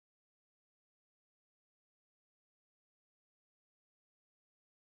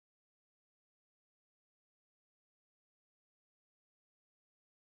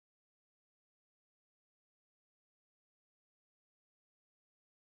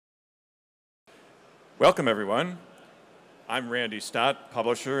Welcome, everyone. I'm Randy Stott,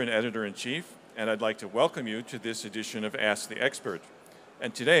 publisher and editor-in-chief, and I'd like to welcome you to this edition of Ask the Expert.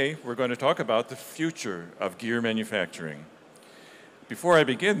 And today, we're going to talk about the future of gear manufacturing. Before I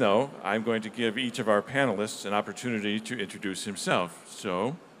begin, though, I'm going to give each of our panelists an opportunity to introduce himself.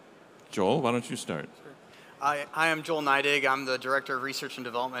 So, Joel, why don't you start? Hi, I'm Joel Neidig. I'm the Director of Research and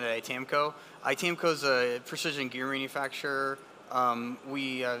Development at ITAMCO. ITAMCO is a precision gear manufacturer.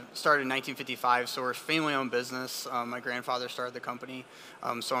 We started in 1955, so we're a family-owned business. My grandfather started the company,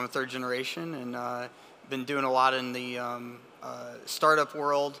 so I'm a third generation, and been doing a lot in the startup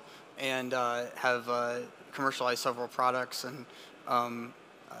world, and have commercialized several products, and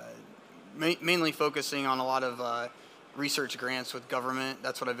mainly focusing on a lot of research grants with government.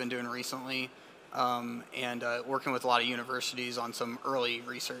 That's what I've been doing recently, and working with a lot of universities on some early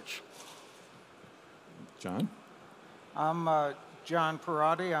research. John? I'm John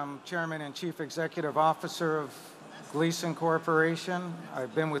Perrotti. I'm Chairman and Chief Executive Officer of Gleason Corporation.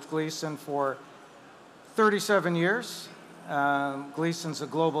 I've been with Gleason for 37 years. Gleason's a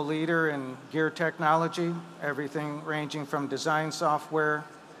global leader in gear technology, everything ranging from design software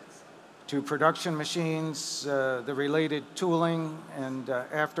to production machines, the related tooling and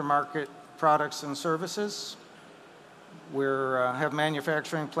aftermarket products and services. We have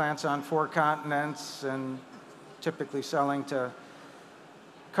manufacturing plants on 4 continents and typically selling to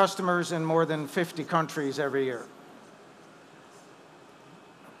customers in more than 50 countries every year.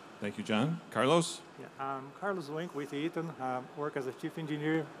 Thank you, John. Carlos? Yeah, I'm Carlos Wink with Eaton. Work as a chief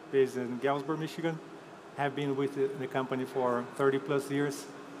engineer based in Galesburg, Michigan. Have been with the company for 30 plus years.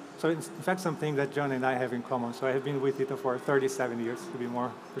 So it's in fact something that John and I have in common. So I have been with Eaton for 37 years, to be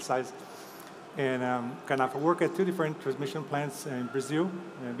more precise. And kind of work at 2 different transmission plants in Brazil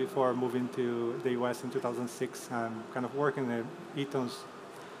before moving to the US in 2006. I'm kind of working at Eaton's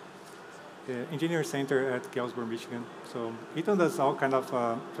engineering center at Galesburg, Michigan. So Eaton does all kind of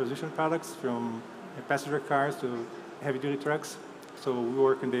transmission products from passenger cars to heavy-duty trucks. So we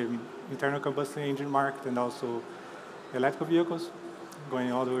work in the internal combustion engine market and also electrical vehicles,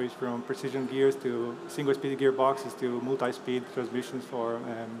 going all the way from precision gears to single-speed gearboxes to multi-speed transmissions for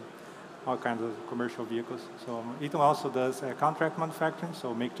all kinds of commercial vehicles. So Eaton also does contract manufacturing,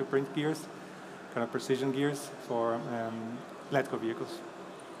 so make-to-print gears, kind of precision gears for electrical vehicles.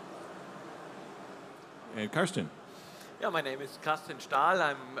 And Karsten? Yeah, my name is Karsten Stahl.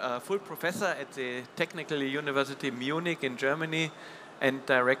 I'm a full professor at the Technical University Munich in Germany and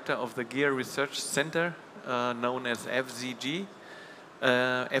director of the Gear Research Center, known as FZG.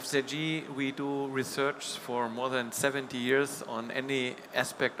 FZG, we do research for more than 70 years on any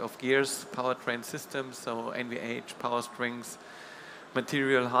aspect of gears, powertrain systems, so NVH, power strings,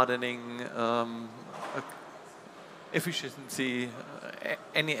 material hardening, efficiency,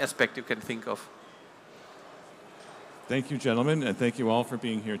 any aspect you can think of. Thank you, gentlemen, and thank you all for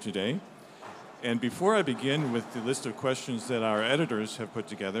being here today. And before I begin with the list of questions that our editors have put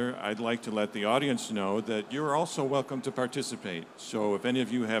together, I'd like to let the audience know that you're also welcome to participate. So if any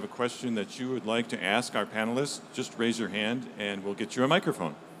of you have a question that you would like to ask our panelists, just raise your hand and we'll get you a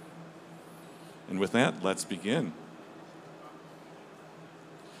microphone. And with that, let's begin.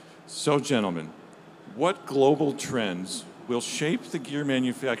 So, gentlemen, what global trends will shape the gear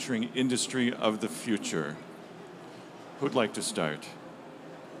manufacturing industry of the future? Who'd like to start?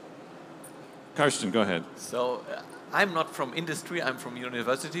 Karsten, go ahead. So I'm not from industry, I'm from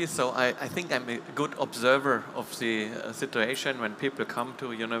university, so I think I'm a good observer of the situation when people come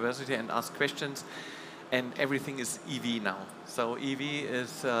to university and ask questions, and everything is EV now. So EV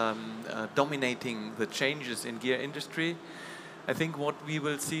is dominating the changes in gear industry. I think what we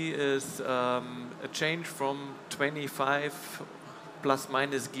will see is a change from 25 plus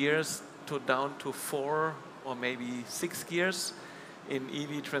minus gears to down to 4 or maybe 6 gears in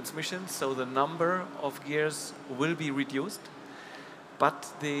EV transmissions, so the number of gears will be reduced, but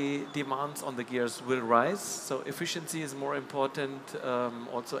the demands on the gears will rise, so efficiency is more important.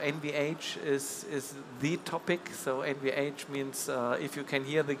 Also NVH is the topic, so NVH means if you can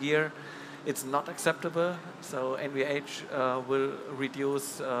hear the gear, it's not acceptable, so NVH will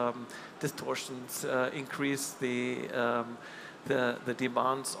reduce distortions, increase the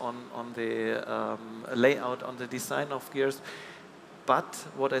demands on the layout, on the design of gears. But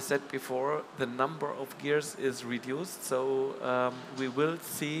what I said before, the number of gears is reduced, so we will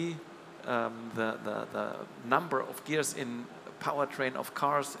see the number of gears in powertrain of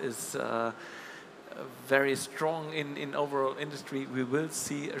cars is very strong in overall industry. We will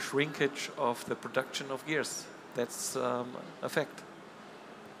see a shrinkage of the production of gears. That's a fact.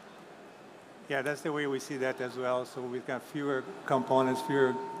 Yeah, that's the way we see that as well. So we've got fewer components,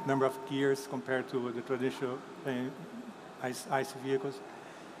 fewer number of gears compared to the traditional ICE vehicles.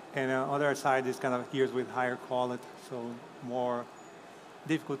 And on the other side is kind of gears with higher quality, so more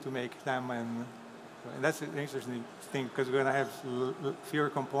difficult to make them. And that's an interesting thing because we're going to have fewer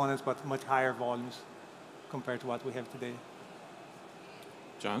components but much higher volumes compared to what we have today.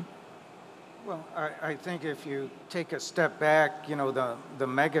 John? Well, I think if you take a step back, you know, the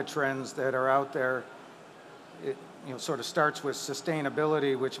mega trends that are out there, it sort of starts with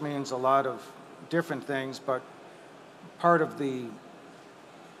sustainability, which means a lot of different things, but part of the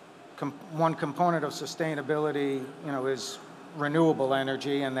one component of sustainability, is renewable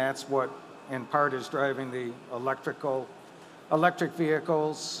energy, and that's what in part is driving the electric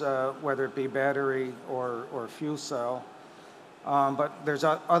vehicles, whether it be battery or fuel cell. But there's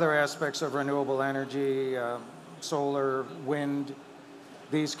other aspects of renewable energy, solar, wind,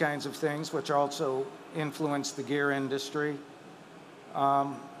 these kinds of things, which also influence the gear industry.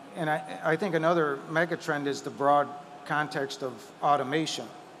 And I think another megatrend is the broad context of automation.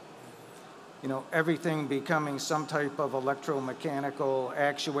 Everything becoming some type of electromechanical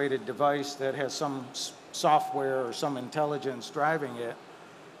actuated device that has some software or some intelligence driving it.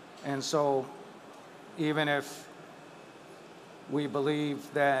 And so even if we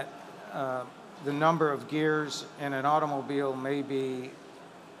believe that the number of gears in an automobile may be,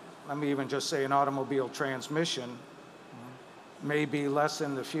 let me even just say an automobile transmission, may be less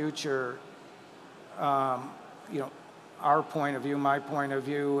in the future. Our point of view, my point of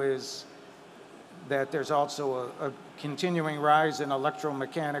view is that there's also a continuing rise in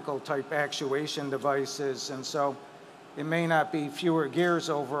electromechanical type actuation devices. And so it may not be fewer gears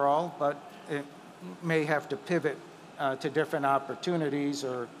overall, but it may have to pivot to different opportunities,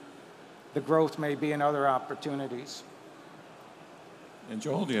 or the growth may be in other opportunities. And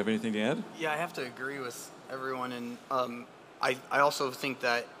Joel, do you have anything to add? Yeah, I have to agree with everyone. And I also think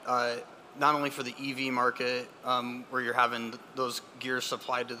that not only for the EV market, where you're having those gears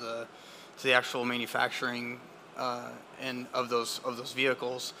supplied to the actual manufacturing and of those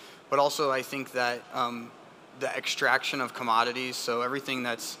vehicles, but also I think that the extraction of commodities, so everything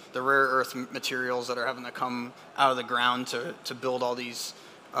that's the rare earth materials that are having to come out of the ground to build all these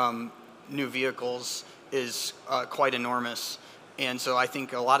new vehicles is quite enormous. And so I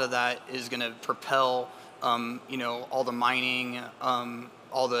think a lot of that is going to propel, all the mining,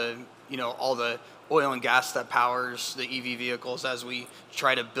 all the oil and gas that powers the EV vehicles as we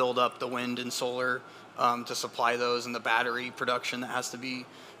try to build up the wind and solar to supply those, and the battery production that has to be,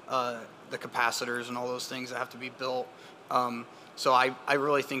 the capacitors and all those things that have to be built. So I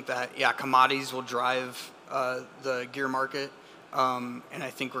really think that, commodities will drive the gear market. And I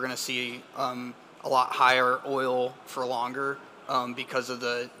think we're going to see a lot higher oil for longer because of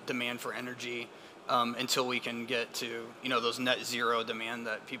the demand for energy until we can get to those net zero demand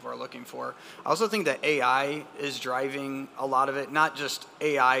that people are looking for. I also think that AI is driving a lot of it, not just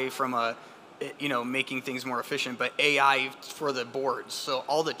AI from making things more efficient, but AI for the boards. So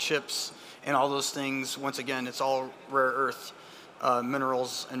all the chips and all those things, once again, it's all rare earth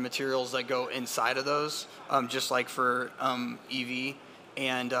minerals and materials that go inside of those, just like for EV.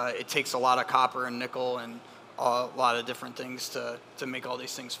 And it takes a lot of copper and nickel and a lot of different things to make all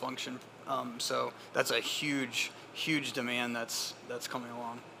these things function. So that's a huge, huge demand that's coming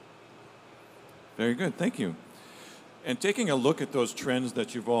along. Very good, thank you. And taking a look at those trends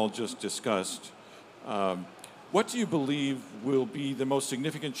that you've all just discussed, what do you believe will be the most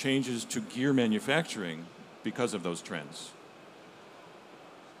significant changes to gear manufacturing because of those trends?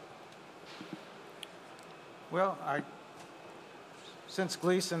 Well, since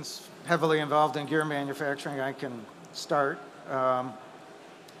Gleason's heavily involved in gear manufacturing, I can start.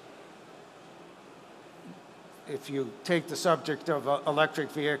 If you take the subject of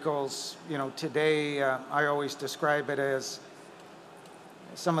electric vehicles, today I always describe it as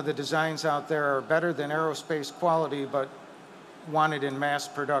some of the designs out there are better than aerospace quality, but wanted in mass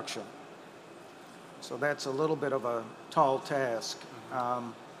production. So that's a little bit of a tall task.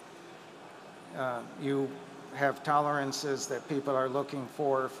 You have tolerances that people are looking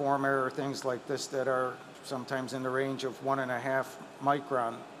for, form error, things like this that are sometimes in the range of 1.5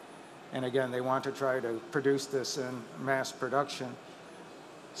 micron. And again, they want to try to produce this in mass production.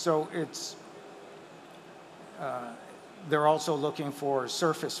 So they're also looking for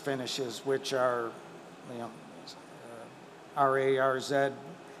surface finishes, which are, RA, RZ,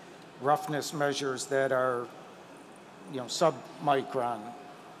 roughness measures that are, sub-micron.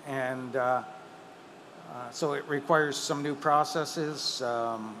 And so it requires some new processes,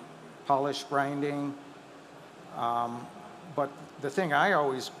 polish grinding. But the thing I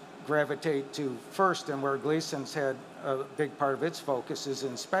always gravitate to first, and where Gleason's had a big part of its focus, is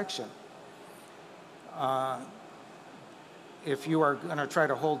inspection. If you are going to try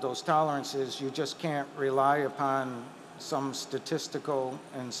to hold those tolerances, you just can't rely upon some statistical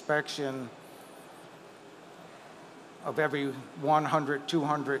inspection of every 100,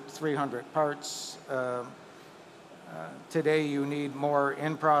 200, 300 parts. Today you need more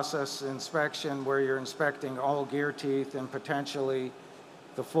in-process inspection where you're inspecting all gear teeth and potentially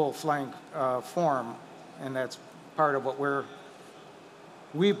the full flank form, and that's part of what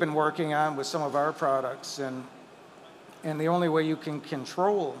we've been working on with some of our products. And the only way you can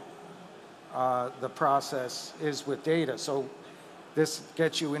control the process is with data. So this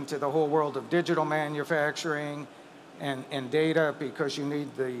gets you into the whole world of digital manufacturing and data, because you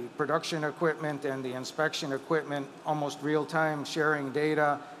need the production equipment and the inspection equipment almost real-time sharing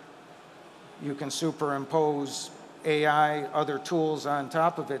data. You can superimpose AI, other tools on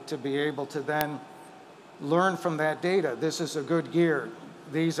top of it to be able to then learn from that data. This is a good gear.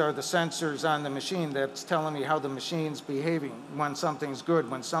 These are the sensors on the machine that's telling me how the machine's behaving, when something's good,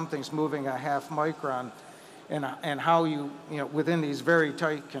 when something's moving a half micron, and how you know, within these very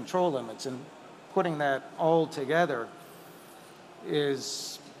tight control limits. And putting that all together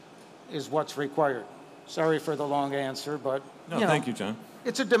is what's required. Sorry for the long answer, but No, thank you, John.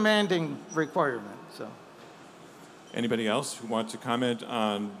 It's a demanding requirement. So, Anybody else who wants to comment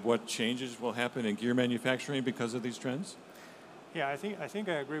on what changes will happen in gear manufacturing because of these trends? Yeah, I think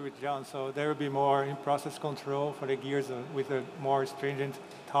I agree with John. So there will be more in-process control for the gears with more stringent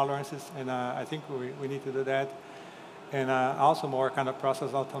tolerances, and I think we need to do that. And also more kind of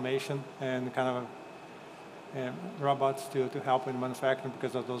process automation and kind of robots to help in manufacturing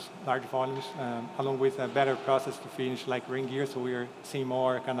because of those large volumes, along with a better process to finish, like ring gears. So we are seeing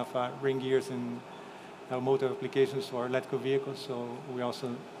more kind of ring gears in automotive applications for electrical vehicles. So we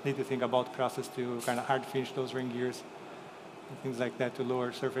also need to think about process to kind of hard finish those ring gears. Things like that to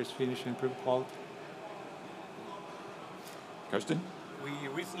lower surface finish and improve quality. Karsten? We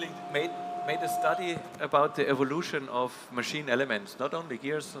recently made a study about the evolution of machine elements, not only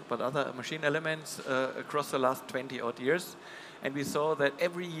gears, but other machine elements across the last 20-odd years. And we saw that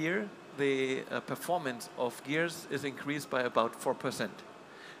every year the performance of gears is increased by about 4%.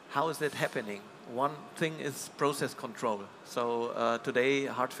 How is that happening? One thing is process control. So today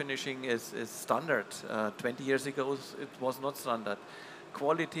hard finishing is standard. 20 years ago it was not standard.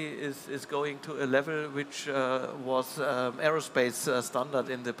 Quality is going to a level which was aerospace standard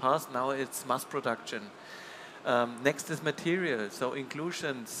in the past. Now it's mass production. Next is material, so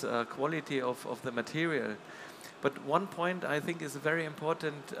inclusions, quality of the material. But one point I think is very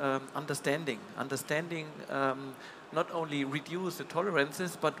important, understanding. Understanding not only reduce the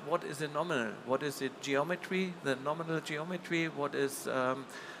tolerances, but what is the nominal? What is the geometry, the nominal geometry? What is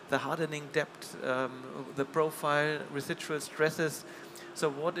the hardening depth, the profile, residual stresses? So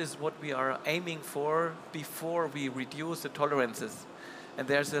what is what we are aiming for before we reduce the tolerances? And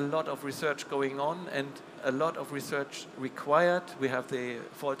there's a lot of research going on and a lot of research required. We have the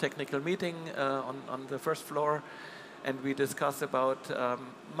fall technical meeting on the first floor, and we discuss about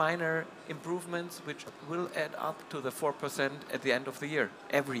minor improvements which will add up to the 4% at the end of the year,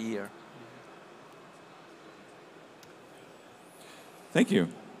 every year. Thank you.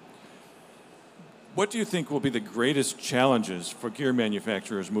 What do you think will be the greatest challenges for gear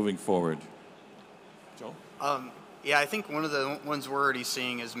manufacturers moving forward? Joel? Yeah, I think one of the ones we're already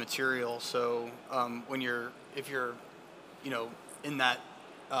seeing is material. So if you're, in that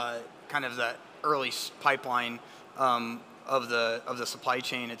kind of that early pipeline of the supply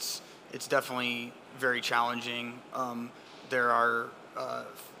chain, it's definitely very challenging. There are,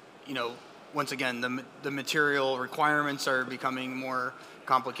 once again, the material requirements are becoming more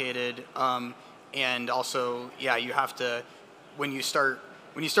complicated, and also, yeah, you have to when you start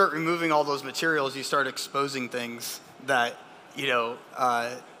removing all those materials, you start exposing things that,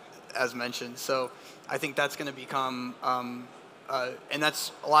 as mentioned. So I think that's going to become, and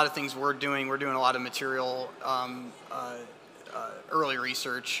that's a lot of things we're doing. We're doing a lot of material early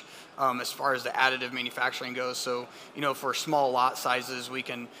research as far as the additive manufacturing goes. So, for small lot sizes, we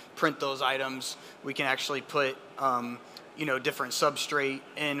can print those items. We can actually put, different substrate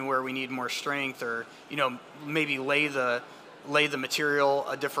in where we need more strength, or, maybe lay the material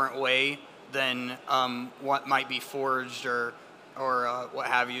a different way than what might be forged or what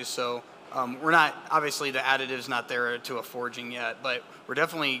have you. So we're not, obviously the additive's not there to a forging yet, but we're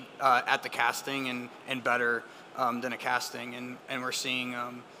definitely at the casting and better than a casting, and we're seeing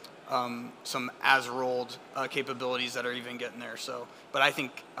some as-rolled capabilities that are even getting there. So, but I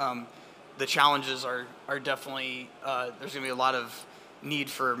think the challenges are definitely, there's going to be a lot of need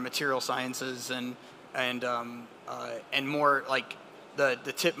for material sciences and more like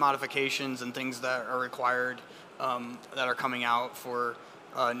the tip modifications and things that are required that are coming out for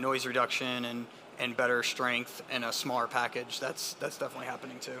noise reduction and better strength and a smaller package. That's definitely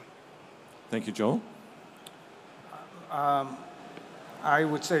happening too. Thank you, Joel. I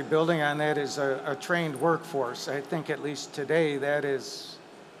would say building on that is a trained workforce. I think at least today that is,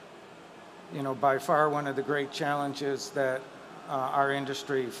 by far one of the great challenges that our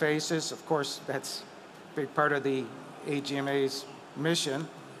industry faces. Of course, that's a big part of the AGMA's mission,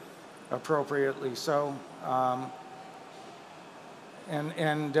 appropriately so. I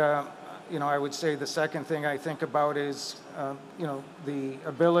would say the second thing I think about is, the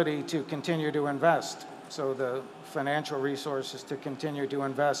ability to continue to invest. So the financial resources to continue to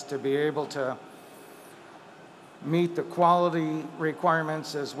invest, to be able to meet the quality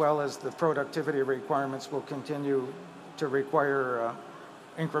requirements as well as the productivity requirements will continue to require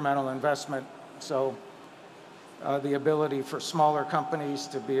incremental investment. So the ability for smaller companies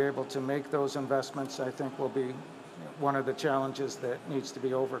to be able to make those investments, I think, will be one of the challenges that needs to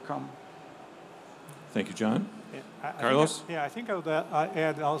be overcome. Thank you, John. Yeah, Carlos? I think I would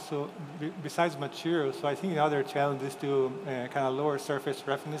add also, besides materials, so I think the other challenge is to kind of lower surface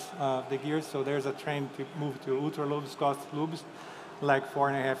roughness of the gears. So there's a trend to move to ultra-low viscosity lubes, like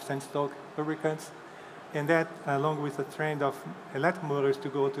 4.5 cent lubricants. And that, along with the trend of electric motors to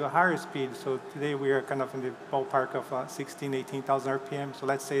go to a higher speed. So today we are kind of in the ballpark of 16,000, 18,000 RPM. So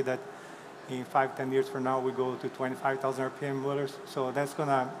let's say that in 5-10 years from now, we go to 25,000 RPM motors. So that's going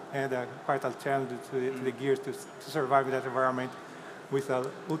to add quite a challenge to the gears to survive in that environment with an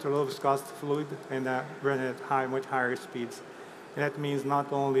ultra-low viscosity fluid and run at much higher speeds. And that means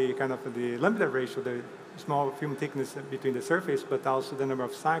not only kind of the lambda ratio, the small film thickness between the surface, but also the number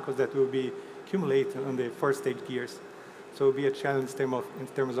of cycles that will be accumulated on the first stage gears. So it will be a challenge in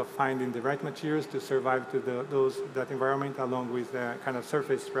terms of finding the right materials to survive to that environment, along with kind of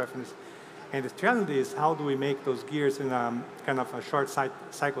surface roughness. And the challenge is, how do we make those gears in kind of a short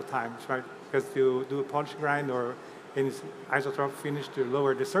cycle time, right? Because to do a polish grind or any isotropic finish to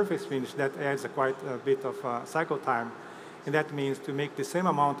lower the surface finish, that adds quite a bit of cycle time. And that means to make the same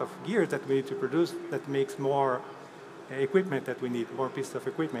amount of gears that we need to produce, that makes more equipment that we need, more pieces of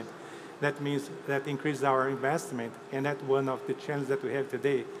equipment. That means that increases our investment, and that's one of the challenges that we have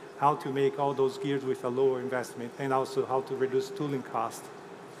today, how to make all those gears with a lower investment, and also how to reduce tooling cost.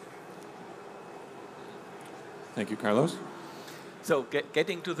 Thank you, Carlos. So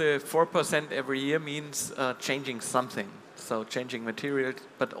getting to the 4% every year means changing something. So changing materials,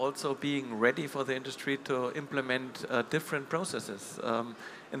 but also being ready for the industry to implement different processes.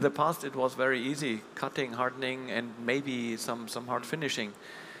 In the past, it was very easy, cutting, hardening, and maybe some hard finishing.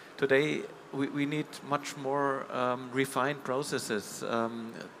 Today, we need much more refined processes.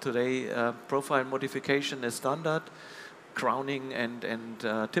 Today, profile modification is standard, crowning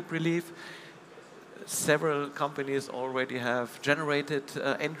and tip relief. Several companies already have generated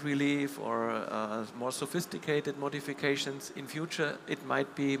end relief or more sophisticated modifications. In future, it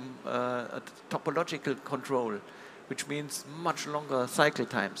might be a topological control, which means much longer cycle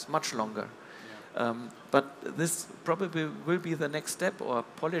times, much longer. Yeah. But this probably will be the next step, or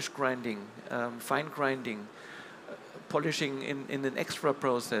polish grinding, fine grinding, polishing in an extra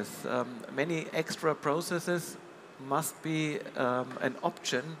process. Many extra processes must be an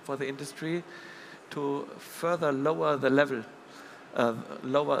option for the industry to further lower the level.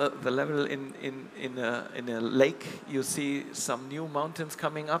 In a lake, you see some new mountains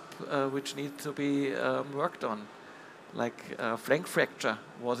coming up which need to be worked on. Like flank fracture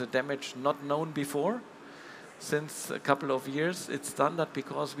was a damage not known before. Since a couple of years, it's standard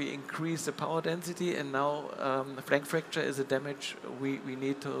because we increase the power density, and now flank fracture is a damage we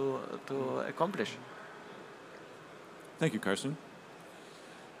need to accomplish. Thank you, Karsten.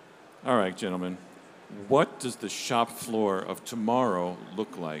 All right, gentlemen. What does the shop floor of tomorrow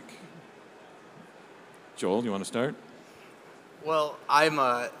look like? Joel, you want to start? Well,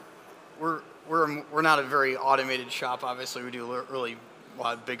 we're not a very automated shop. Obviously, we do really a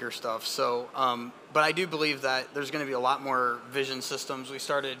lot bigger stuff. So, but I do believe that there's going to be a lot more vision systems. We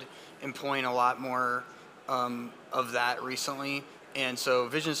started employing a lot more of that recently, and so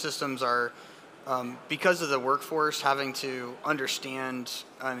vision systems are because of the workforce having to understand.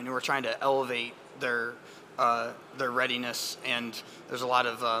 I mean, we're trying to elevate their readiness, and there's a lot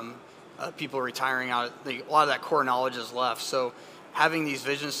of people retiring out. A lot of that core knowledge is left. So having these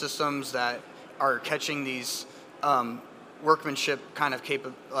vision systems that are catching these workmanship kind of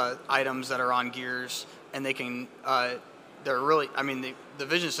items that are on gears, and they can, they're really, I mean, the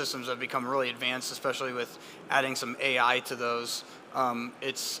vision systems have become really advanced, especially with adding some AI to those.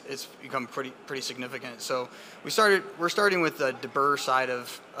 it's become pretty significant. So we're starting with the deburr side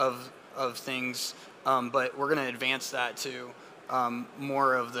of things, but we're going to advance that to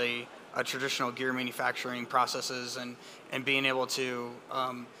more of the traditional gear manufacturing processes and being able to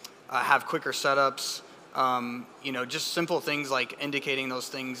have quicker setups. Just simple things like indicating those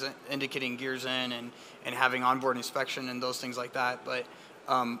things, indicating gears in, and having onboard inspection and those things like that. But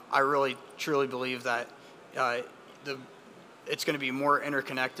I really truly believe that it's going to be more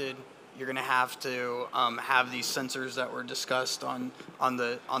interconnected. You're going to have to have these sensors that were discussed on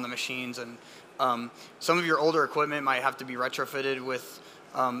the machines, and some of your older equipment might have to be retrofitted with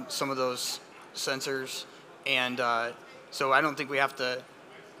some of those sensors, and so I don't think we have to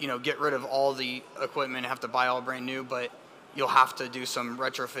get rid of all the equipment and have to buy all brand new, but you'll have to do some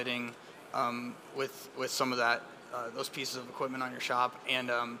retrofitting with some of that those pieces of equipment on your shop. And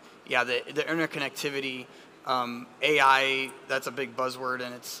the interconnectivity, AI, that's a big buzzword,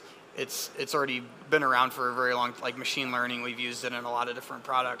 and it's already been around for a very long, like machine learning, we've used it in a lot of different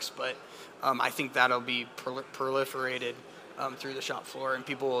products, but I think that'll be proliferated through the shop floor, and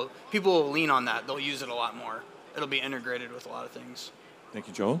people will lean on that. They'll use it a lot more. It'll be integrated with a lot of things. Thank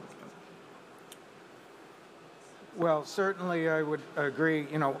you, Joel. Well, certainly I would agree,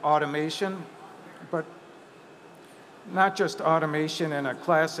 automation, but not just automation in a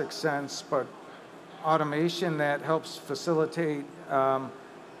classic sense, but automation that helps facilitate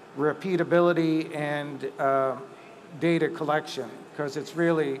repeatability and data collection, because it's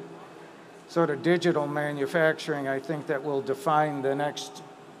really sort of digital manufacturing, I think, that will define the next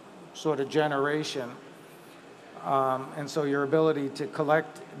sort of generation. And so your ability to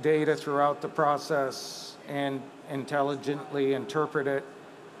collect data throughout the process and intelligently interpret it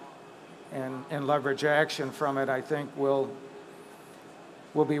and leverage action from it, I think will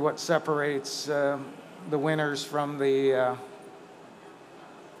be what separates the winners from the,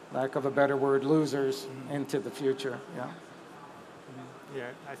 lack of a better word, losers into the future. Yeah. Yeah,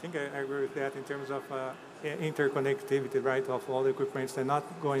 I think I agree with that in terms of interconnectivity, right, of all the equipments. They're not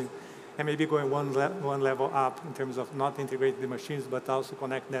going, and maybe going one level up in terms of not integrating the machines, but also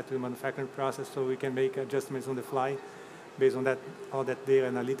connect that to the manufacturing process so we can make adjustments on the fly based on that, all that data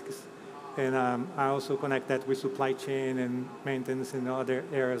analytics. And I also connect that with supply chain and maintenance and other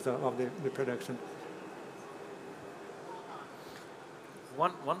areas of the production.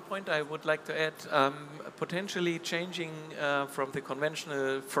 One point I would like to add, potentially changing from the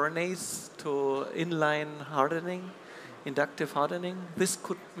conventional furnace to inline hardening, inductive hardening. This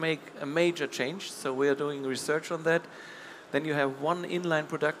could make a major change, so we are doing research on that. Then you have one inline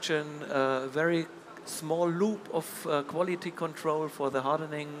production, very small loop of quality control for the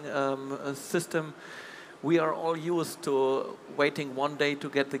hardening system. We are all used to waiting one day to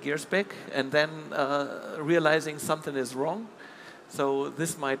get the gears back and then realizing something is wrong. So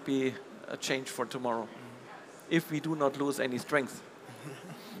this might be a change for tomorrow, if we do not lose any strength.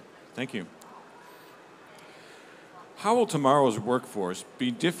 Thank you. How will tomorrow's workforce be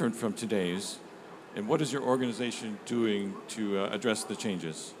different from today's, and what is your organization doing to address the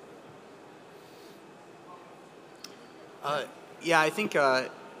changes? I think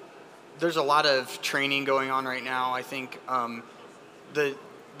there's a lot of training going on right now. I think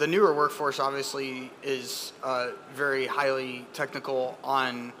the newer workforce obviously is very highly technical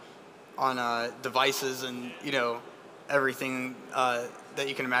on devices and everything that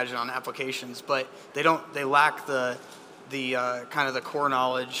you can imagine on applications, but they lack the kind of the core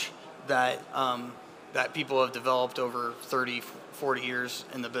knowledge that that people have developed over 30, 40 years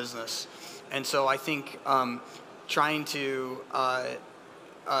in the business. And so I think trying to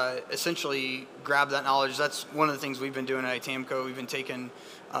essentially grab that knowledge, that's one of the things we've been doing at ITAMCO. We've been taking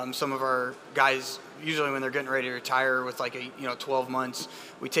some of our guys, usually when they're getting ready to retire with like 12 months,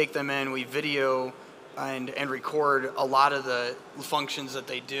 we take them in, we video and record a lot of the functions that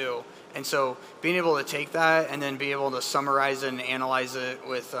they do. And so being able to take that and then be able to summarize it and analyze it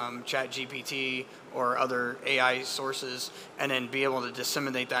with ChatGPT or other AI sources, and then be able to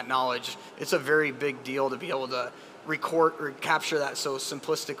disseminate that knowledge, it's a very big deal to be able to record or capture that so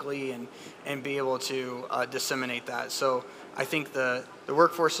simplistically and be able to disseminate that. So I think the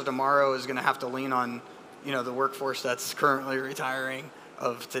workforce of tomorrow is going to have to lean on the workforce that's currently retiring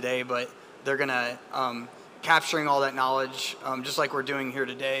of today, but they're going to capturing all that knowledge just like we're doing here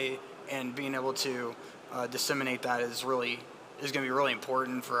today, and being able to disseminate that is going to be really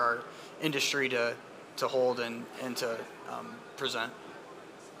important for our industry to hold and to present.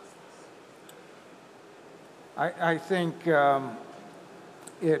 I think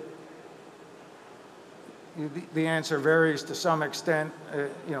the answer varies to some extent.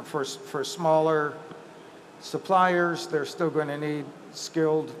 For smaller suppliers. They're still going to need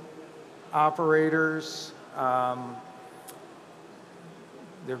skilled operators.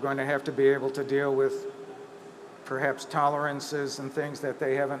 They're going to have to be able to deal with perhaps tolerances and things that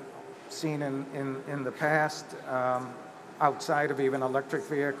they haven't seen in the past, outside of even electric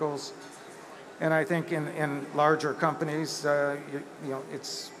vehicles. And I think in larger companies,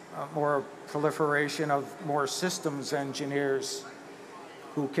 it's more proliferation of more systems engineers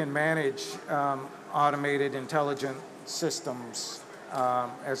who can manage automated intelligent systems,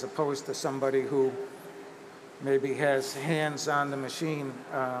 as opposed to somebody who maybe has hands on the machine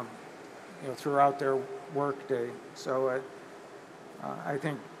throughout their workday. So I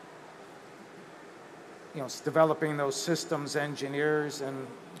think it's developing those systems engineers and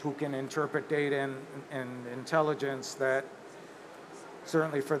who can interpret data and intelligence that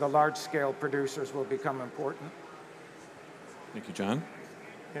certainly for the large-scale producers will become important. Thank you, John.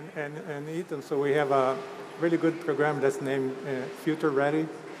 And Eaton, so we have a really good program that's named Future Ready,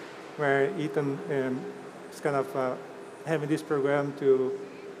 where Eaton is kind of having this program to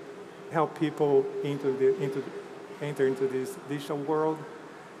help people enter into this digital world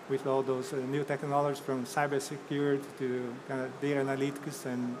with all those new technologies, from cybersecurity to kind of data analytics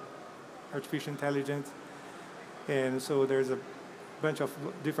and artificial intelligence. And so there's a bunch of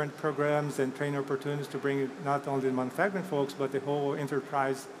different programs and training opportunities to bring not only the manufacturing folks, but the whole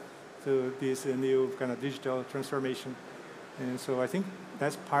enterprise to this new kind of digital transformation. And so I think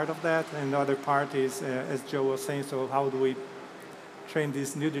that's part of that. And the other part is, as Joe was saying, so how do we train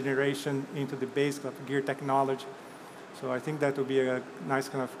this new generation into the basics of gear technology? So I think that would be a nice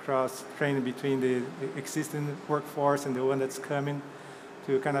kind of cross-training between the existing workforce and the one that's coming,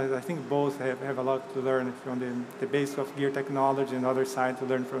 to kind of, I think both have a lot to learn from the base of gear technology, and the other side to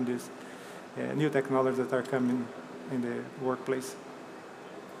learn from these new technologies that are coming in the workplace.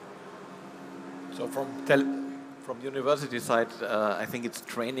 So from university side, I think it's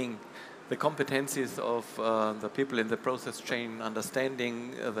training the competencies of the people in the process chain,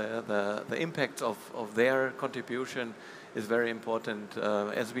 understanding the impact of their contribution is very important.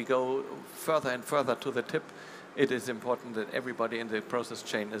 As we go further and further to the tip, it is important that everybody in the process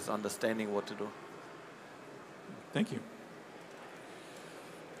chain is understanding what to do. Thank you.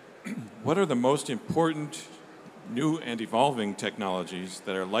 What are the most important new and evolving technologies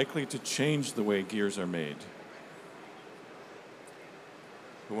that are likely to change the way gears are made?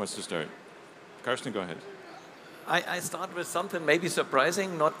 Who wants to start? Karsten, go ahead. I start with something maybe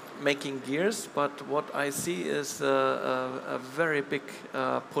surprising, not making gears, but what I see is a very big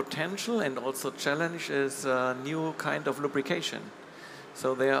potential and also challenge is a new kind of lubrication.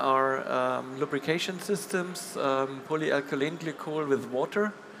 So there are lubrication systems, polyalkylene glycol with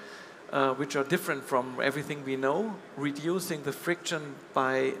water, which are different from everything we know, reducing the friction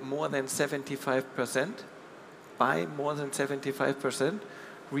by more than 75%,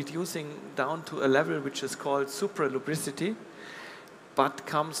 reducing down to a level which is called supralubricity, but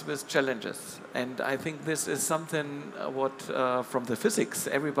comes with challenges. And I think this is something what from the physics,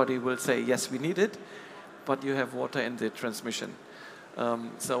 everybody will say, yes, we need it, but you have water in the transmission.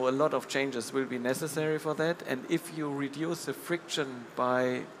 So a lot of changes will be necessary for that. And if you reduce the friction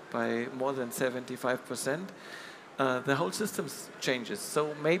by more than 75%, the whole system changes.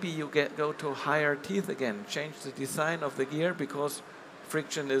 So maybe you go to higher teeth again, change the design of the gear because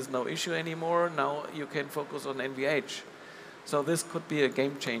friction is no issue anymore. Now you can focus on NVH. So this could be a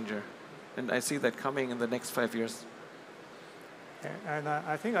game changer. And I see that coming in the next 5 years. And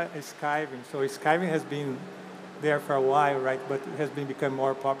I think skiving. So skiving has been there for a while, right? But it has become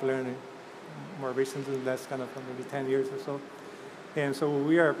more popular more recently, last kind of maybe 10 years or so. And so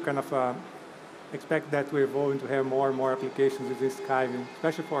we are kind of expect that we're going to have more and more applications with this skiving,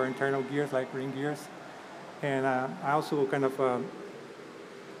 especially for internal gears like ring gears. And I also kind of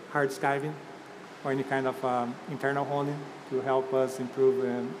hard skiving or any kind of internal honing to help us improve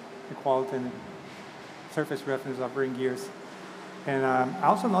the quality and surface roughness of ring gears. And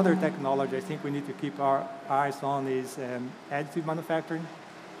also another technology I think we need to keep our eyes on is additive manufacturing.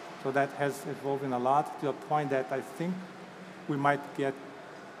 So that has evolved a lot to a point that I think we might get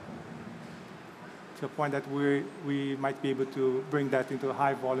to a point that we might be able to bring that into a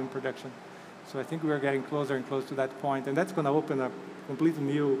high volume production. So I think we are getting closer and closer to that point, and that's going to open up completely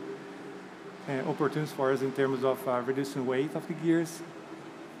new opportunities for us in terms of reducing weight of the gears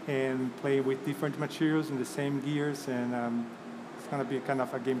and playing with different materials in the same gears, and it's going to be kind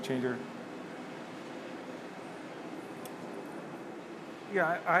of a game changer.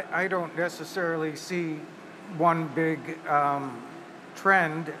 Yeah, I don't necessarily see one big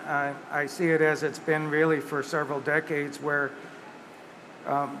trend. I see it as it's been really for several decades, where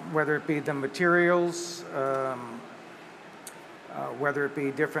whether it be the materials, whether it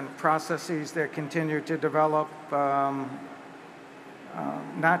be different processes that continue to develop,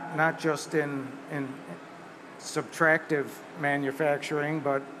 not just in subtractive manufacturing,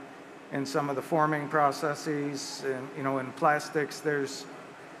 but in some of the forming processes. And, you know, in plastics, there's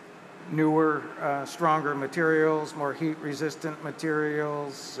newer, stronger materials, more heat-resistant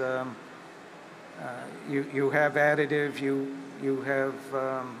materials. You have additive. You have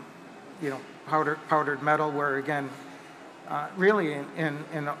you know, powdered metal, where again, really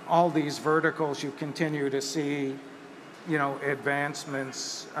in all these verticals, you continue to see, you know,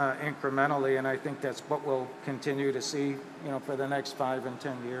 advancements incrementally, and I think that's what we'll continue to see, you know, for the next 5 and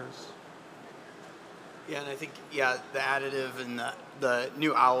 10 years. Yeah, and I think, yeah, the additive and the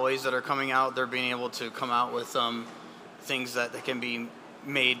new alloys that are coming out, they're being able to come out with things that can be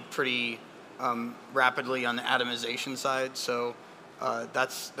made pretty rapidly on the atomization side. So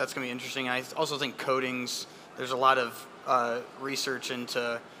that's going to be interesting. I also think coatings, there's a lot of research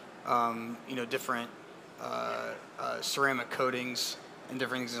into you know, different ceramic coatings and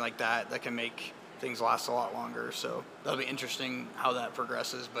different things like that that can make things last a lot longer. So that'll be interesting how that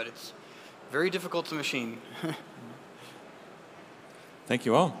progresses, but it's very difficult to machine. Thank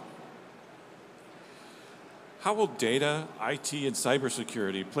you all. How will data, IT, and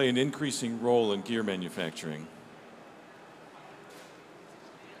cybersecurity play an increasing role in gear manufacturing?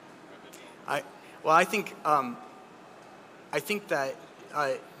 I think that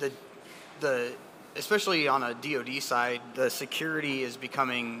the especially on a DoD side, the security is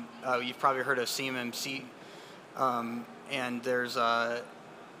becoming. You've probably heard of CMMC, and there's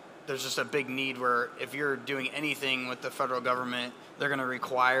just a big need where if you're doing anything with the federal government, they're going to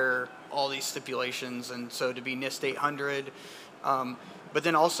require all these stipulations, and so to be NIST 800, but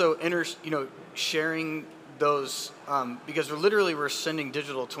then also sharing those, because we're sending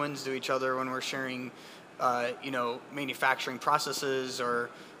digital twins to each other when we're sharing manufacturing processes or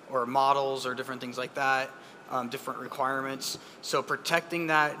models or different things like that, different requirements. So protecting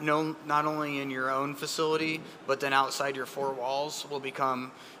that, not only in your own facility, but then outside your four walls will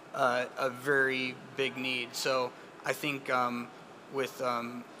become a very big need. So I think with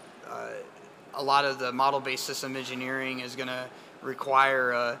a lot of the model-based system engineering is going to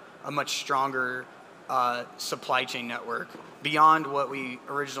require a much stronger supply chain network beyond what we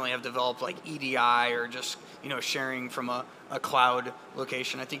originally have developed, like EDI or just sharing from a cloud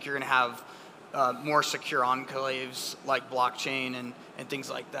location. I think you're going to have more secure enclaves like blockchain and things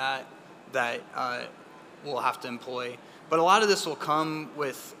like that we'll have to employ. But a lot of this will come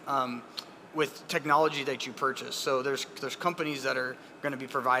with technology that you purchase. So there's companies that are going to be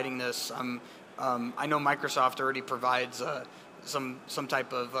providing this. I know Microsoft already provides some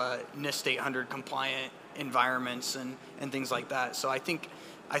type of NIST 800 compliant environments and things like that. So I think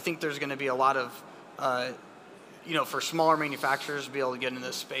there's going to be a lot of for smaller manufacturers to be able to get into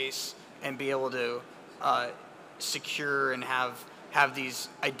this space and be able to secure and have these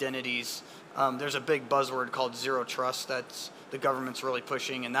identities. There's a big buzzword called zero trust that's the government's really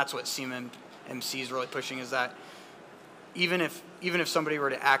pushing, and that's what CMMC is really pushing, is that even if somebody were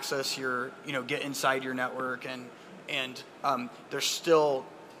to access your, get inside your network and there's still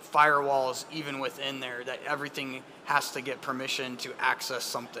firewalls even within there, that everything has to get permission to access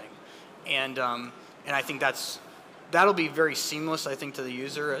something. And I think that'll be very seamless, I think, to the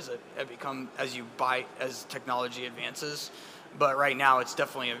user as as technology advances. But right now it's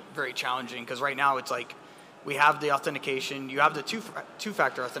definitely very challenging, because right now it's like we have the authentication, you have the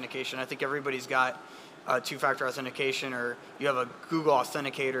two-factor authentication. I think everybody's got two-factor authentication, or you have a Google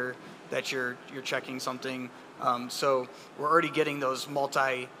Authenticator that you're checking something. So we're already getting those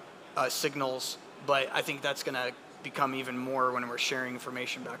multi signals, but I think that's going to become even more when we're sharing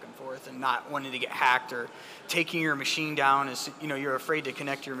information back and forth and not wanting to get hacked, or taking your machine down as you're afraid to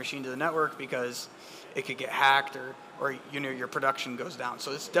connect your machine to the network because it could get hacked, or your production goes down.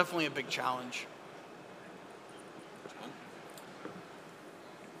 So it's definitely a big challenge.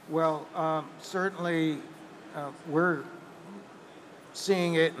 Well, certainly we're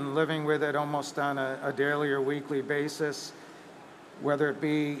seeing it and living with it almost on a daily or weekly basis, whether it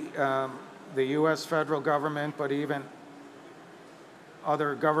be the U.S. federal government, but even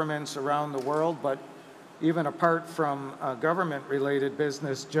other governments around the world. But even apart from government-related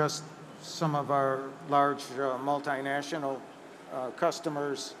business, just some of our large multinational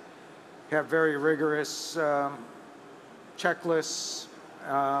customers have very rigorous checklists,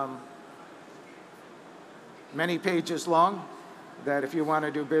 many pages long, that if you want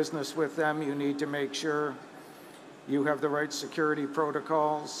to do business with them, you need to make sure you have the right security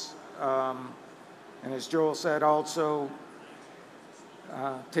protocols. And as Joel said, also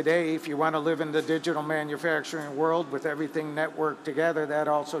Today, if you want to live in the digital manufacturing world with everything networked together, that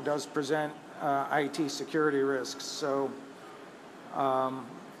also does present IT security risks. So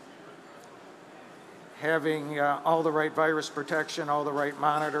having all the right virus protection, all the right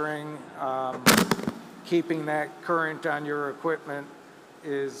monitoring, keeping that current on your equipment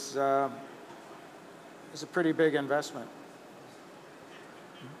is a pretty big investment.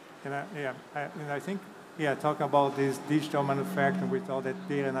 And I think, talking about this digital manufacturing with all that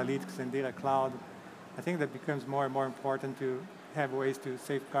data analytics and data cloud, I think that becomes more and more important to have ways to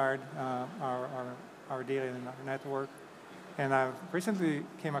safeguard our data in our network. And I recently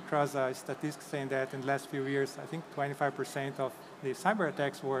came across a statistic saying that in the last few years, I think 25% of the cyber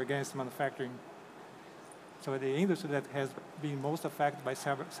attacks were against manufacturing. So the industry that has been most affected by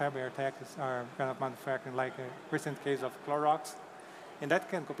cyber attacks are kind of manufacturing, like a recent case of Clorox. And that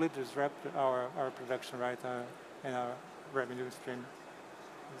can completely disrupt our production, right, and our revenue stream.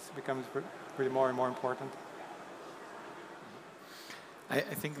 This becomes really more and more important. I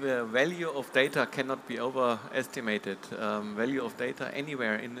think the value of data cannot be overestimated. Value of data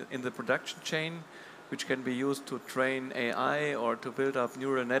anywhere in the production chain, which can be used to train AI or to build up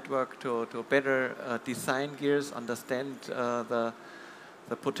neural network to better design gears, understand the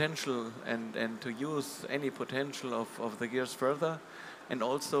potential and to use any potential of the gears further. And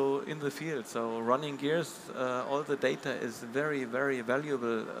also in the field. So running gears, all the data is very, very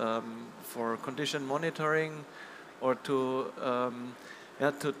valuable for condition monitoring or to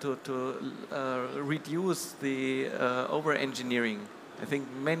reduce the over-engineering. I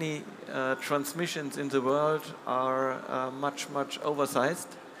think many transmissions in the world are much, much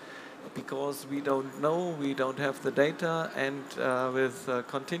oversized because we don't know, we don't have the data, and with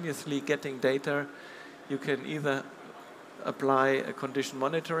continuously getting data, you can either apply a condition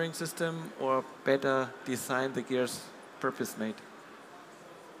monitoring system or better design the gears purpose-made.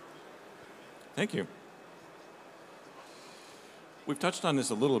 Thank you. We've touched on this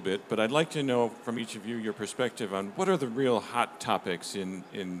a little bit, but I'd like to know from each of you your perspective on what are the real hot topics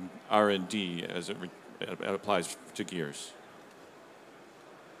in R&D as it applies to gears.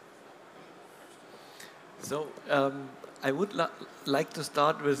 So I would like to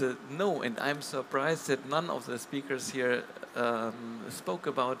start with a no, and I'm surprised that none of the speakers here spoke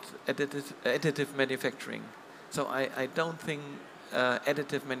about additive manufacturing. So I don't think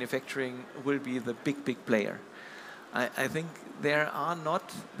additive manufacturing will be the big player. I think there are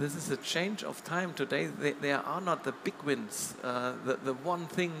not, this is a change of time today, there are not the big wins. The one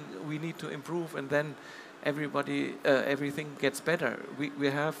thing we need to improve and then everything gets better. We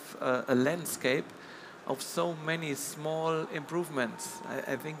have a landscape of so many small improvements.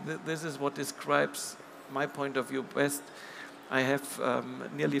 I think this is what describes my point of view best. I have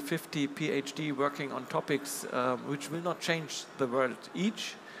nearly 50 PhD working on topics which will not change the world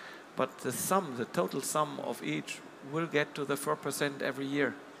each, but the total sum of each will get to the 4% every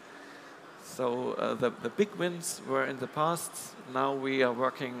year. So the big wins were in the past. Now we are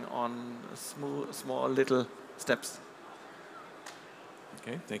working on small little steps.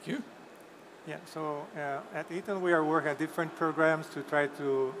 Okay, thank you. Yeah, so at Eaton we are working at different programs to try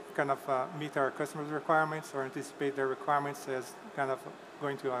to kind of meet our customers' requirements or anticipate their requirements as kind of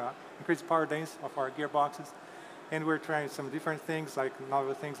going to increase power density of our gearboxes. And we're trying some different things, like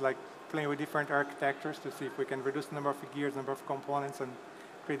novel things like playing with different architectures to see if we can reduce the number of gears, number of components, and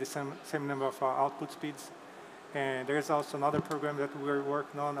create the same number of output speeds. And there's also another program that we're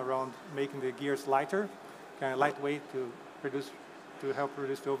working on around making the gears lighter, kind of lightweight to help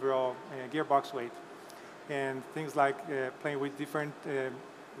reduce the overall gearbox weight. And things like playing with different gear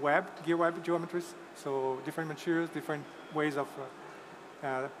web geometries, so different materials, different ways of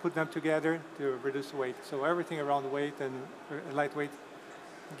put them together to reduce weight. So everything around weight and lightweight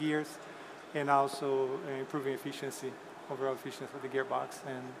gears, and also improving efficiency, overall efficiency of the gearbox.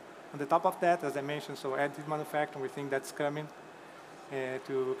 And on the top of that, as I mentioned, so additive manufacturing, we think that's coming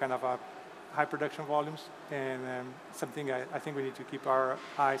to kind of high production volumes, and something I think we need to keep our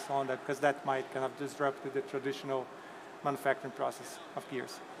eyes on that, because that might kind of disrupt the traditional manufacturing process of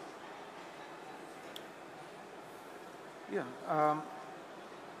gears. Yeah,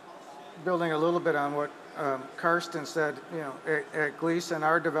 building a little bit on what Karsten said, at Gleason,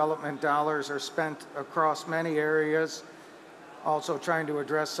 our development dollars are spent across many areas, also trying to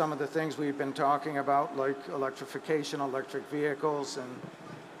address some of the things we've been talking about, like electrification, electric vehicles, and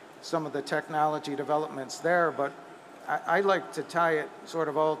some of the technology developments there. But I like to tie it sort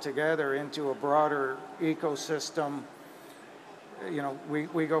of all together into a broader ecosystem.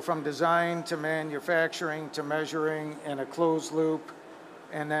 We go from design to manufacturing to measuring in a closed loop,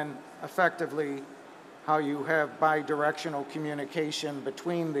 and then effectively how you have bidirectional communication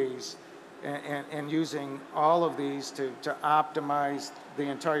between these and using all of these to optimize the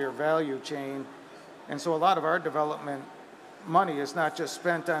entire value chain. And so a lot of our development money is not just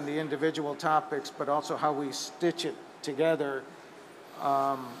spent on the individual topics, but also how we stitch it together,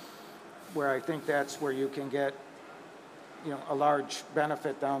 where I think that's where you can get, a large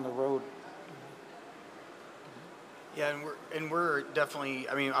benefit down the road. Yeah, and we're definitely,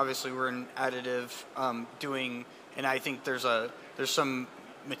 I mean, obviously we're in additive doing, and I think there's some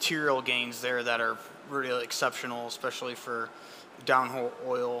material gains there that are really exceptional, especially for downhole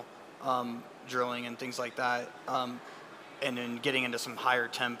oil drilling and things like that, and then getting into some higher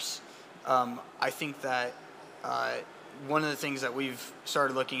temps. I think that one of the things that we've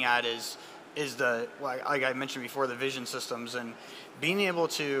started looking at is like I mentioned before, the vision systems, and being able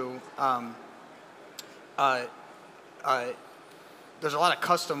to there's a lot of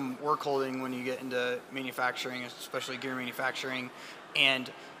custom work holding when you get into manufacturing, especially gear manufacturing,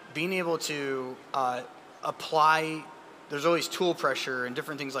 and being able to apply, there's always tool pressure and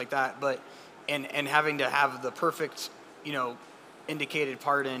different things like that, but and having to have the perfect, indicated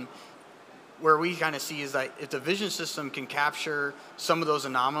part in, where we kind of see is that if the vision system can capture some of those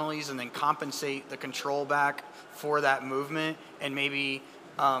anomalies and then compensate the control back for that movement, and maybe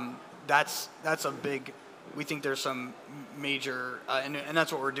that's a big, we think there's some major, and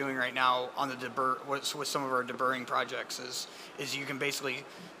that's what we're doing right now on the with some of our deburring projects is you can basically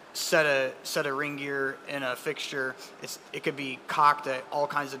set a ring gear in a fixture. It could be cocked at all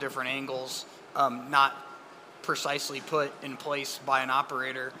kinds of different angles, not precisely put in place by an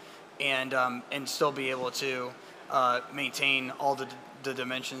operator, and still be able to maintain all the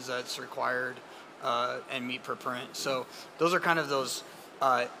dimensions that's required and meet per print. So those are kind of those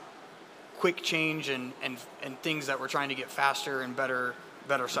quick change and things that we're trying to get faster and better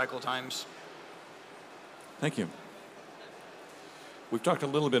cycle times. Thank you. We've talked a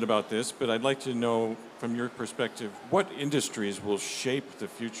little bit about this, but I'd like to know from your perspective, what industries will shape the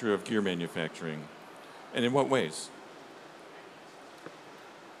future of gear manufacturing, and in what ways?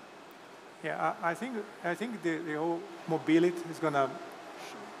 Yeah, I think the whole mobility is going to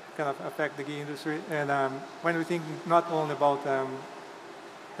kind of affect the gear industry, and when we think not only about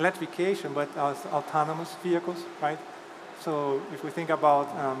electrification, but also autonomous vehicles, right? So if we think about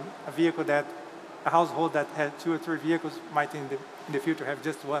a household that had 2 or 3 vehicles might in the future have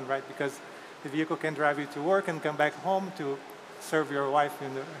just one, right? Because the vehicle can drive you to work and come back home to serve your wife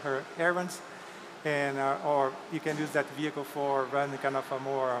in her errands, and or you can use that vehicle for running kind of a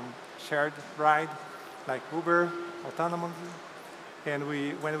more shared ride, like Uber, autonomous. And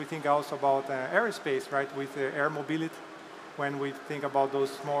when we think also about aerospace, right, with air mobility, when we think about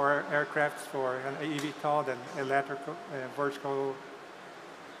those smaller aircrafts for an eVTOL, then electrical, vertical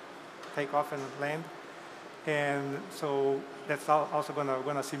takeoff and land, and so that's also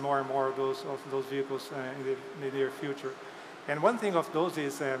going to see more and more of those vehicles in the near future. And one thing of those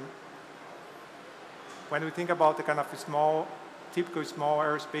is when we think about the kind of typical small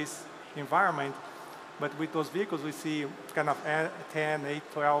aerospace environment, but with those vehicles we see kind of 10, 8,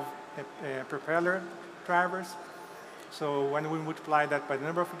 12 propeller drivers. So when we multiply that by the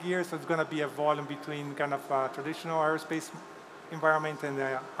number of gears, so it's going to be a volume between kind of traditional aerospace environment and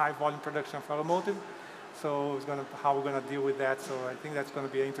the high volume production of automotive. So it's how we're going to deal with that. So I think that's going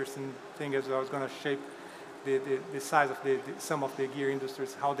to be an interesting thing as well. It's going to shape the size of some of the gear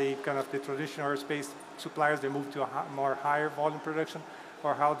industries, how they kind of the traditional aerospace suppliers, they move to a more higher volume production,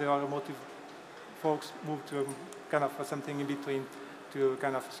 or how the automotive folks move to kind of something in between to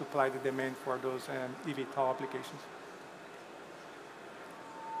kind of supply the demand for those eVTOL applications.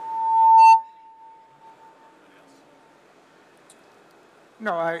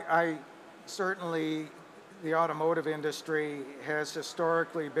 No, I certainly, the automotive industry has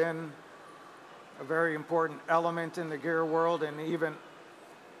historically been a very important element in the gear world, and even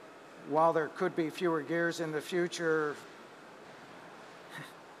while there could be fewer gears in the future,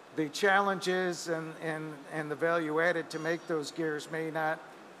 the challenges and the value added to make those gears may not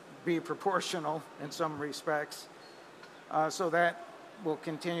be proportional in some respects. So that will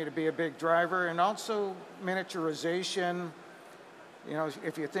continue to be a big driver. And also miniaturization. You know,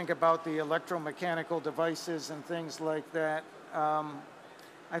 if you think about the electromechanical devices and things like that,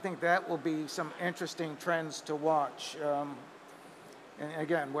 I think that will be some interesting trends to watch. And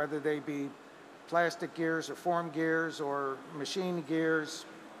again, whether they be plastic gears or form gears or machine gears,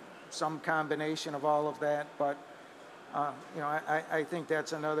 some combination of all of that. But you know, I think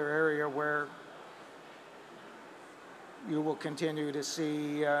that's another area where you will continue to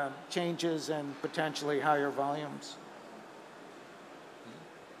see changes and potentially higher volumes.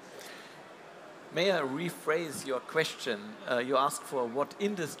 May I rephrase your question? You asked for what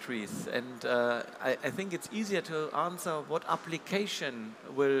industries, and I think it's easier to answer what application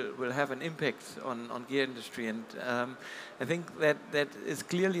will have an impact on gear industry. And I think that is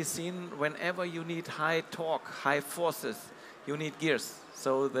clearly seen whenever you need high torque, high forces, you need gears.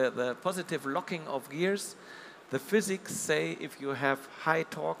 So the positive locking of gears, the physics say if you have high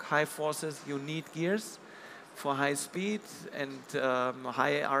torque, high forces, you need gears. For high speed and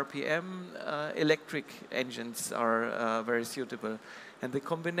high RPM, electric engines are very suitable. And the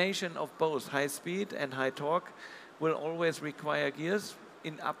combination of both high speed and high torque will always require gears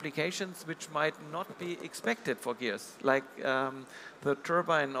in applications which might not be expected for gears, like the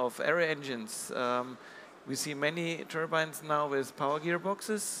turbine of air engines. We see many turbines now with power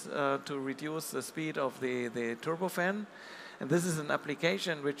gearboxes to reduce the speed of the turbofan. And this is an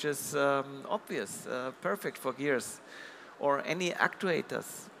application which is obvious, perfect for gears, or any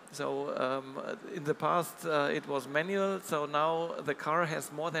actuators. So in the past it was manual, so now the car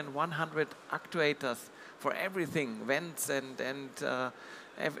has more than 100 actuators for everything, vents and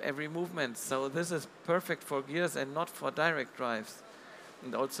every movement. So this is perfect for gears and not for direct drives.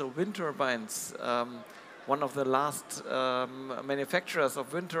 And also wind turbines. One of the last manufacturers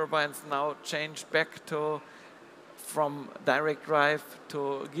of wind turbines now changed back to from direct drive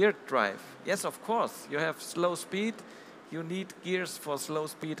to geared drive. Yes, of course, you have slow speed, you need gears for slow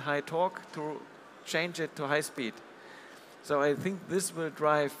speed, high torque to change it to high speed. So I think this will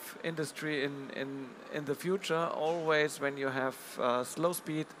drive industry in the future. Always when you have slow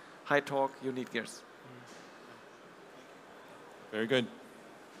speed, high torque, you need gears. Very good.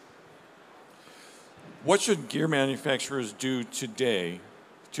 What should gear manufacturers do today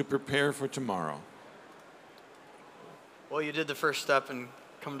to prepare for tomorrow? Well, you did the first step and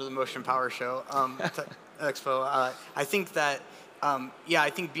come to the Motion Power Show, Expo. I think that, I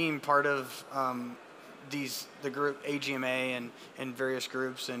think being part of the group AGMA and various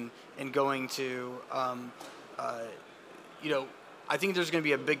groups and going to, I think there's going to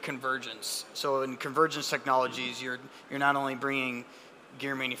be a big convergence. So in convergence technologies, you're not only bringing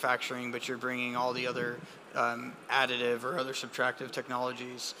gear manufacturing, but you're bringing all the other additive or other subtractive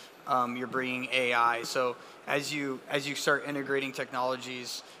technologies. You're bringing AI. So as you start integrating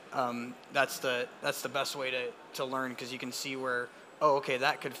technologies, that's the best way to learn, because you can see where, oh, okay,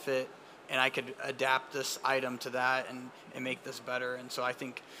 that could fit, and I could adapt this item to that and make this better. And so I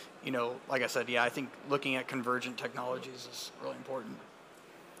think, like I said, I think looking at convergent technologies is really important.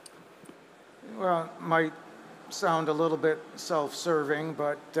 Well, it might sound a little bit self-serving,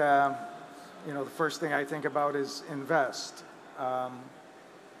 but the first thing I think about is invest.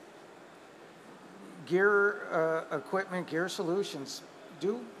 Gear equipment, gear solutions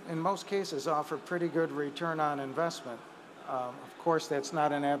do, in most cases, offer pretty good return on investment. Of course, that's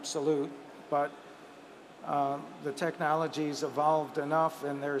not an absolute, but the technology's evolved enough,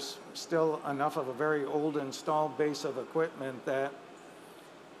 and there's still enough of a very old installed base of equipment that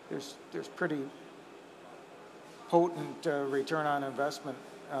there's pretty potent return on investment.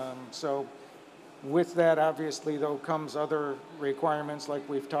 So with that, obviously, though, comes other requirements like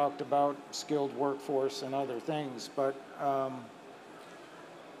we've talked about, skilled workforce and other things. But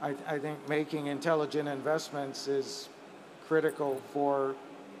I think making intelligent investments is critical for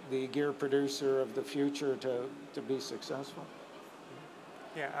the gear producer of the future to be successful.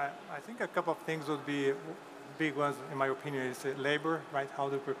 Yeah, I think a couple of things would be big ones, in my opinion, is labor, right? How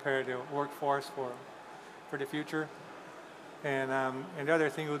to prepare the workforce for the future. And the other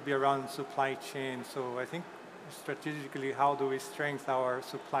thing would be around supply chain. So I think strategically, how do we strengthen our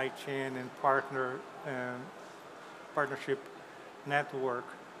supply chain and partnership network,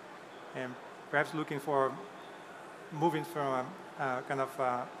 and perhaps looking for moving from a kind of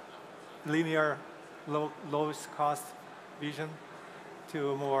a linear, lowest cost vision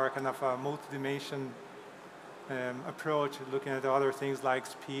to a more kind of a multi-dimension approach, looking at other things like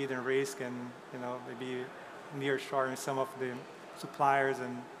speed and risk, and maybe nearshoring some of the suppliers,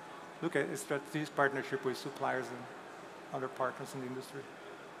 and look at strategic partnership with suppliers and other partners in the industry.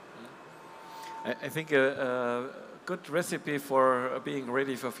 I think a good recipe for being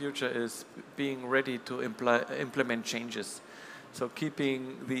ready for future is being ready to implement changes. So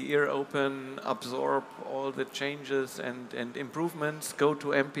keeping the ear open, absorb all the changes and improvements, go to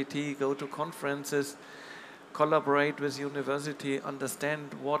MPT, go to conferences, collaborate with university,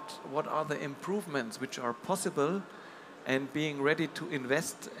 understand what are the improvements which are possible, and being ready to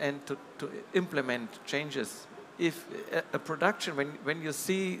invest and to implement changes. If a production, when you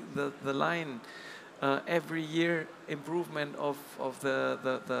see the line, every year improvement of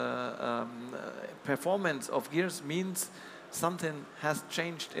the performance of gears means something has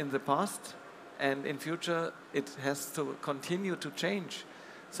changed in the past, and in future it has to continue to change.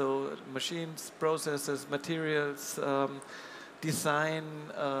 So machines, processes, materials, design,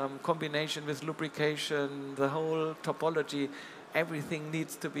 combination with lubrication, the whole topology, everything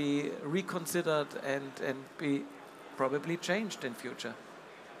needs to be reconsidered and be probably changed in future.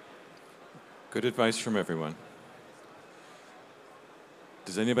 Good advice from everyone.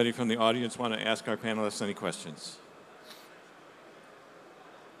 Does anybody from the audience want to ask our panelists any questions?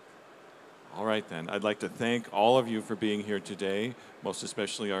 All right then, I'd like to thank all of you for being here today, most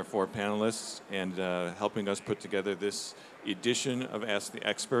especially our 4 panelists, and helping us put together this edition of Ask the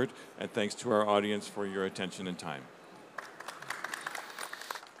Expert, and thanks to our audience for your attention and time.